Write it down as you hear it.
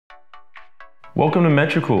Welcome to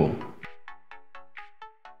Metricool.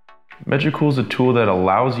 Metricool is a tool that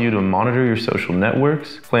allows you to monitor your social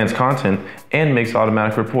networks, plans content, and makes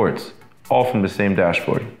automatic reports, all from the same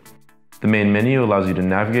dashboard. The main menu allows you to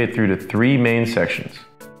navigate through to three main sections: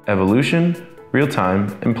 evolution, real-time,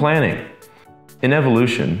 and planning. In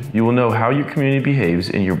evolution, you will know how your community behaves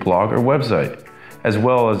in your blog or website, as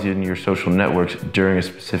well as in your social networks during a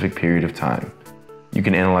specific period of time. You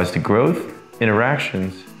can analyze the growth,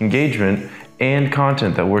 interactions, engagement, and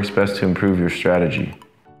content that works best to improve your strategy.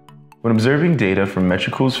 When observing data from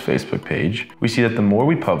Metricool's Facebook page, we see that the more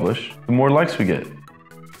we publish, the more likes we get.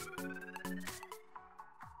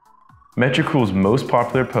 Metricool's most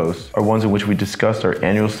popular posts are ones in which we discussed our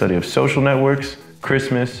annual study of social networks,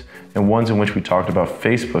 Christmas, and ones in which we talked about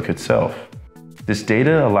Facebook itself. This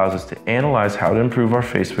data allows us to analyze how to improve our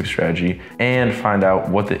Facebook strategy and find out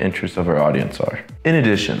what the interests of our audience are. In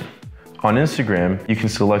addition, on Instagram, you can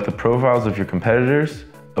select the profiles of your competitors,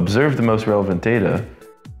 observe the most relevant data,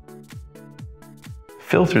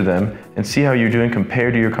 filter them, and see how you're doing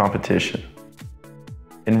compared to your competition.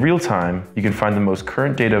 In real time, you can find the most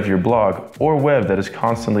current data of your blog or web that is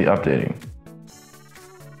constantly updating.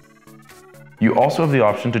 You also have the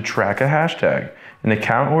option to track a hashtag, an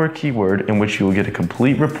account or a keyword in which you will get a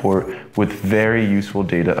complete report with very useful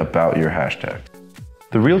data about your hashtag.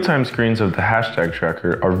 The real-time screens of the hashtag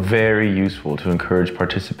tracker are very useful to encourage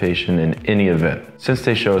participation in any event, since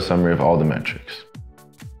they show a summary of all the metrics.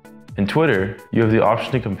 In Twitter, you have the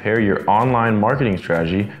option to compare your online marketing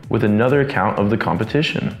strategy with another account of the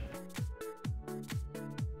competition.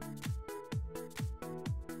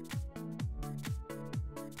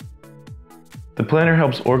 The planner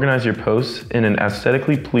helps organize your posts in an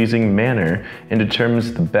aesthetically pleasing manner and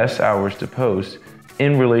determines the best hours to post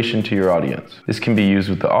in relation to your audience. This can be used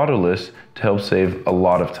with the auto list to help save a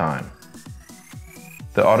lot of time.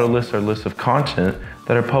 The auto lists are lists of content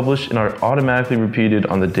that are published and are automatically repeated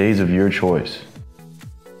on the days of your choice.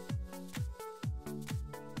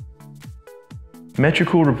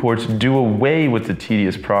 Metricool reports do away with the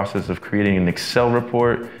tedious process of creating an Excel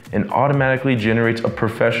report and automatically generates a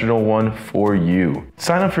professional one for you.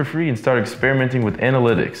 Sign up for free and start experimenting with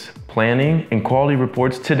analytics, planning, and quality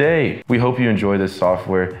reports today. We hope you enjoy this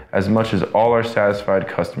software as much as all our satisfied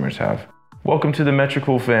customers have. Welcome to the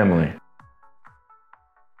Metricool family.